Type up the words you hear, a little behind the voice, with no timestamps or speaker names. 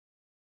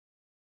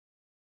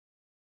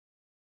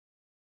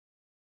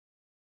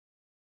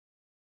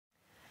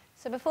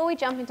So before we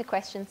jump into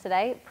questions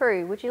today,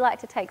 Prue, would you like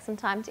to take some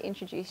time to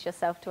introduce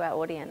yourself to our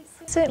audience?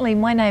 Certainly.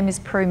 My name is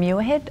Prue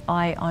Muirhead.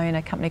 I own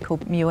a company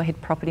called Muirhead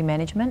Property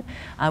Management.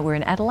 We're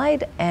in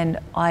Adelaide, and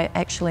I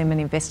actually am an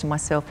investor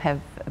myself, have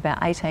about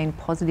 18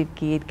 positive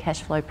geared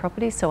cash flow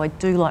properties. So I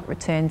do like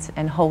returns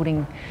and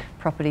holding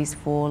properties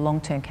for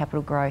long-term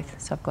capital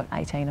growth. So I've got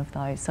 18 of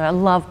those. So I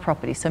love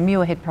property. So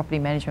Muirhead Property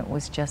Management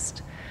was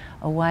just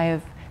a way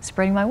of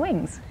spreading my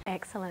wings.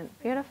 Excellent,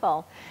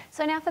 beautiful.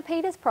 So now for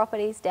Peter's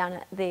properties down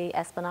at the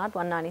Esplanade,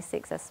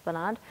 196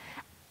 Esplanade,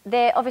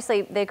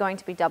 they're going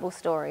to be double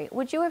story.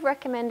 Would you have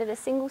recommended a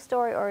single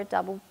story or a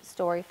double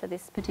story for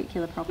this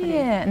particular property?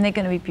 Yeah, and they're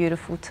going to be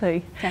beautiful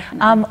too.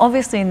 Definitely.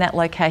 Obviously in that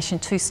location,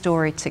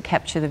 2-story to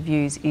capture the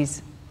views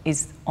is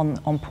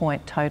on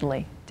point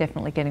totally.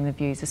 Definitely getting the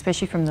views,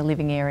 especially from the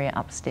living area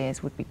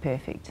upstairs, would be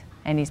perfect,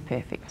 and is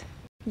perfect.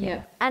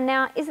 Yeah. And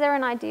now, is there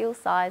an ideal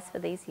size for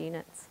these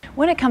units?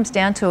 When it comes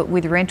down to it,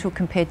 with rental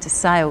compared to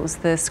sales,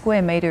 the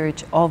square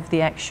meterage of the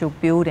actual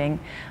building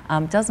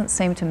doesn't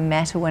seem to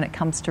matter when it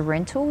comes to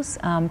rentals.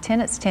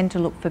 Tenants tend to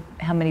look for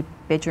how many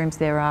bedrooms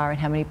there are and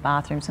how many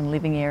bathrooms and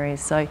living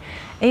areas. So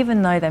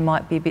even though they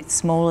might be a bit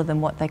smaller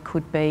than what they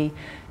could be,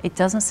 it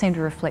doesn't seem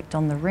to reflect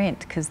on the rent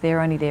because they're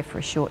only there for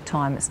a short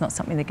time. It's not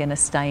something they're going to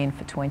stay in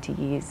for 20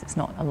 years. It's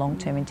not a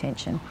long-term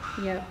intention.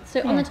 Yeah.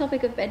 So on the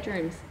topic of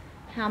bedrooms,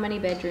 how many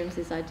bedrooms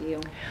is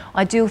ideal?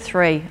 Ideal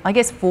 3. I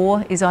guess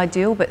 4 is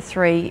ideal, but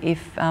 3, if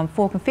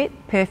 4 can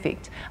fit,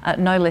 perfect.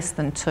 No less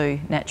than 2,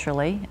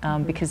 naturally,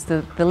 because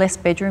the less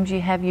bedrooms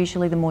you have,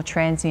 usually the more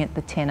transient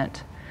the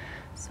tenant.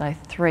 So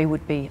 3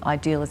 would be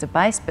ideal as a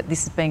base, but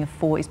this being a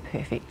 4 is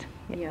perfect.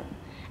 Yep.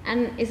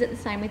 And is it the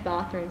same with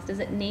bathrooms? Does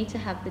it need to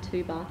have the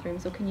 2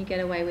 bathrooms, or can you get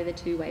away with a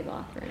 2-way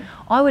bathroom?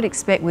 I would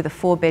expect with a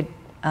 4-bed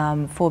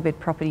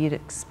property, you'd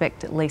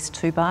expect at least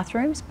 2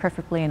 bathrooms,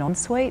 preferably an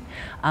ensuite.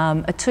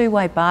 A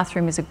 2-way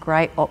bathroom is a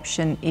great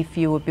option if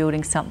you were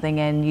building something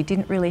and you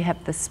didn't really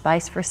have the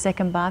space for a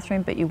second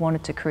bathroom, but you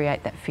wanted to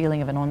create that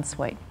feeling of an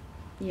ensuite.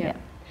 Yeah.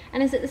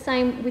 And is it the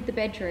same with the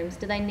bedrooms?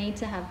 Do they need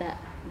to have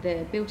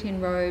the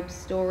built-in robes,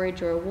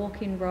 storage, or a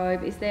walk-in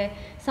robe? Is there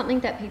something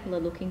that people are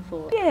looking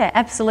for? Yeah,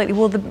 absolutely.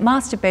 Well, the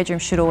master bedroom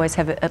should always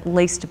have at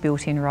least a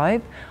built-in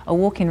robe. A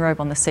walk-in robe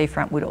on the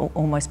seafront would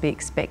almost be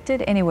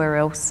expected. Anywhere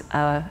else,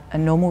 a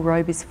normal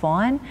robe is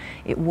fine.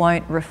 It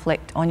won't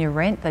reflect on your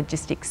rent. They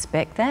just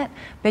expect that.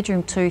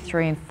 Bedroom 2,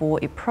 3 and 4,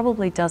 it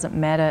probably doesn't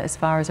matter as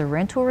far as a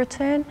rental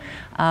return.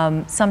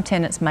 Some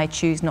tenants may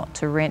choose not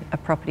to rent a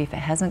property if it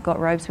hasn't got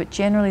robes, but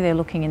generally they're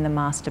looking in the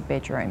master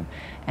bedroom.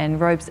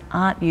 And robes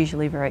aren't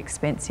usually very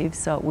expensive,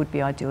 so it would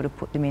be ideal to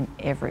put them in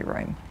every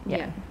room.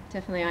 Yeah,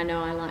 definitely. I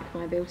know I like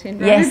my built-in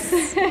robes.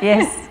 Yes,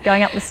 yes.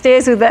 Going up the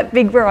stairs with that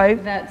big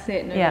robe. That's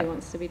it. Nobody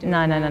wants to be doing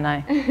that.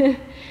 No.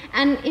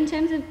 And in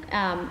terms of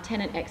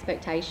tenant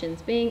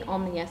expectations, being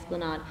on the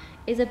Esplanade,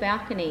 is a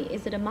balcony,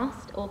 is it a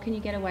must, or can you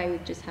get away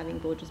with just having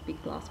gorgeous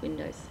big glass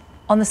windows?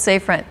 On the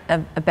seafront,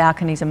 a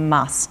balcony is a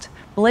must.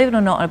 Believe it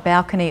or not, a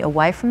balcony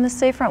away from the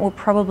seafront will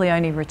probably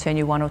only return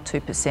you 1 or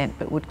 2%,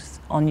 but would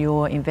on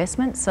your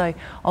investment. So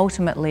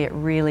ultimately, it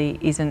really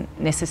isn't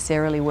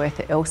necessarily worth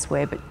it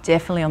elsewhere, but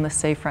definitely on the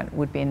seafront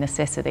would be a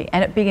necessity,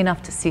 and it big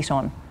enough to sit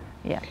on.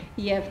 Yeah.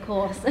 Yeah, of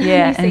course.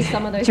 Yeah, you see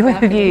some of those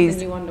balconies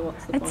and you wonder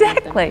what's the point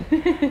exactly. of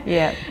them.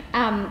 Yeah.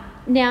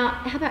 Now,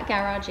 how about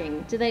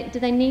garaging? Do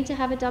they need to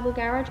have a double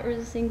garage, or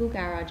is a single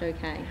garage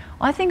okay?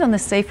 I think on the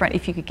seafront,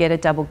 if you could get a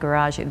double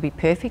garage, it would be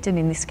perfect, and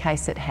in this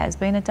case it has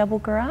been a double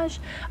garage.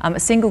 A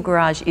single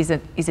garage is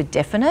a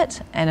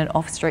definite, and an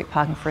off-street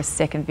parking for a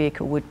second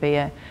vehicle would be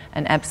an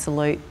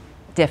absolute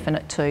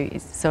definite too.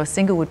 So a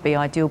single would be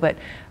ideal, but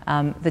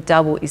the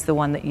double is the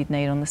one that you'd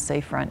need on the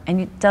seafront,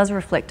 and it does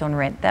reflect on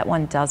rent. That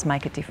one does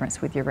make a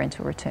difference with your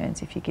rental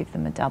returns if you give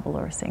them a double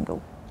or a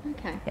single.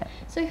 Okay. Yeah.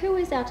 So who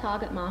is our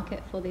target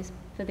market for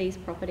these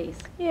properties?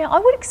 Yeah, I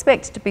would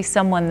expect it to be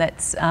someone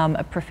that's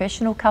a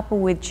professional couple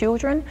with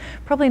children,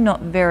 probably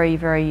not very,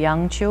 very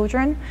young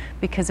children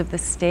because of the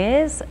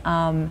stairs,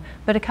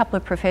 but a couple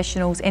of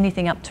professionals,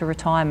 anything up to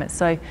retirement.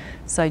 So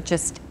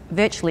just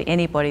virtually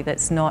anybody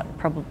that's not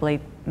probably,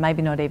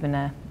 maybe not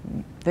even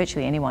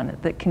virtually anyone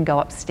that can go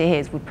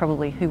upstairs would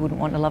probably, who wouldn't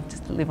want to love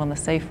to live on the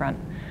seafront?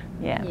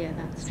 Yeah,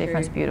 that's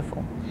seafront's true.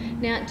 Beautiful.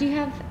 Now, do you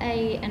have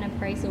an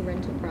appraisal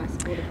rental price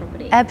for the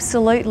property?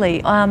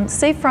 Absolutely.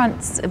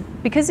 Seafronts,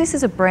 because this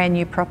is a brand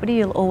new property,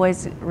 you'll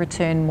always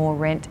return more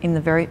rent in the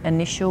very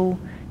initial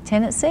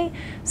tenancy.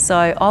 So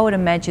I would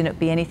imagine it'd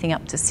be anything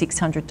up to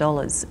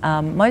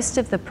 $600. Most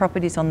of the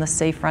properties on the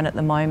seafront at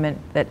the moment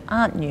that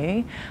aren't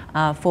new,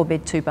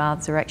 4-bed, 2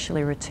 baths, are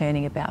actually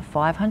returning about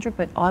 $500,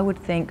 but I would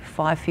think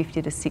 $550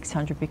 to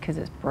 $600 because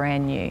it's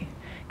brand new,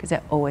 because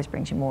that always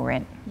brings you more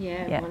rent.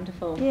 Yeah,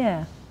 wonderful.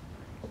 Yeah.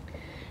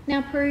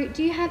 Now, Prue,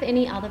 do you have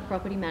any other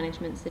property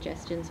management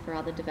suggestions for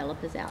other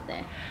developers out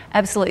there?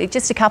 Absolutely,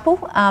 just a couple.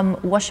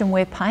 Wash and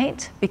wear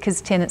paint,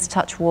 because tenants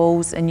touch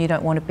walls and you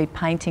don't want to be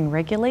painting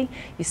regularly.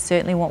 You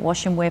certainly want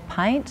wash and wear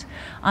paint.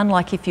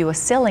 Unlike if you were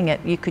selling it,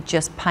 you could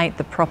just paint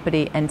the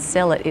property and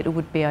sell it, it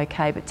would be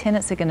okay. But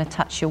tenants are going to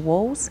touch your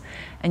walls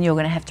and you're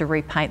going to have to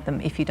repaint them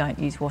if you don't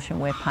use wash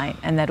and wear paint,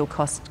 and that'll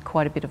cost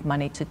quite a bit of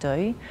money to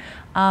do.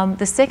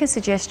 The second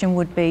suggestion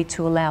would be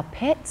to allow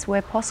pets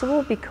where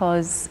possible,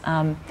 because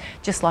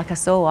just like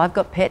us all, I've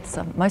got pets,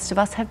 most of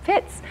us have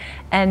pets,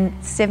 and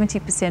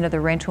 70% of the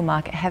rental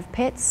market have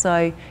pets,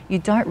 so you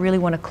don't really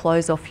want to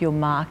close off your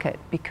market,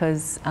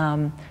 because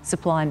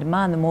supply and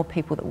demand, the more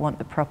people that want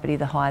the property,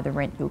 the higher the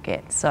rent you'll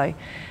get. So,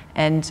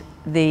 and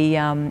the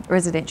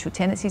Residential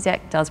Tenancies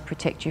Act does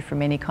protect you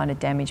from any kind of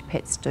damage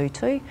pets do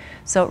too,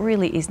 so it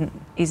really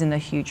isn't a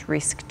huge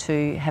risk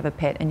to have a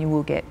pet, and you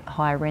will get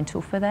higher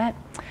rental for that.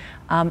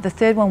 The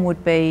third one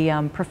would be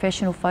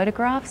professional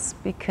photographs,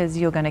 because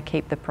you're going to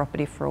keep the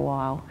property for a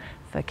while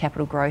for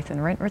capital growth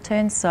and rent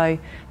returns, so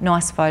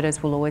nice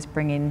photos will always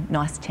bring in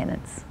nice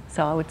tenants.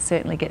 So I would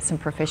certainly get some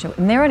professional,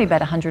 and they're only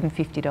about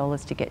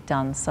 $150 to get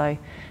done, so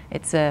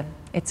it's a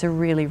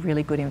really,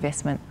 really good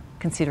investment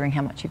considering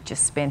how much you've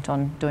just spent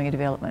on doing a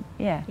development.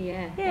 Yeah.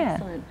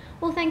 Excellent.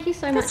 Well, thank you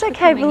so much That's for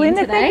okay, coming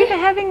Belinda. in today. Thank you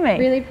for having me.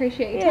 Really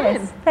appreciate your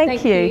time.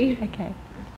 Thank you. Okay.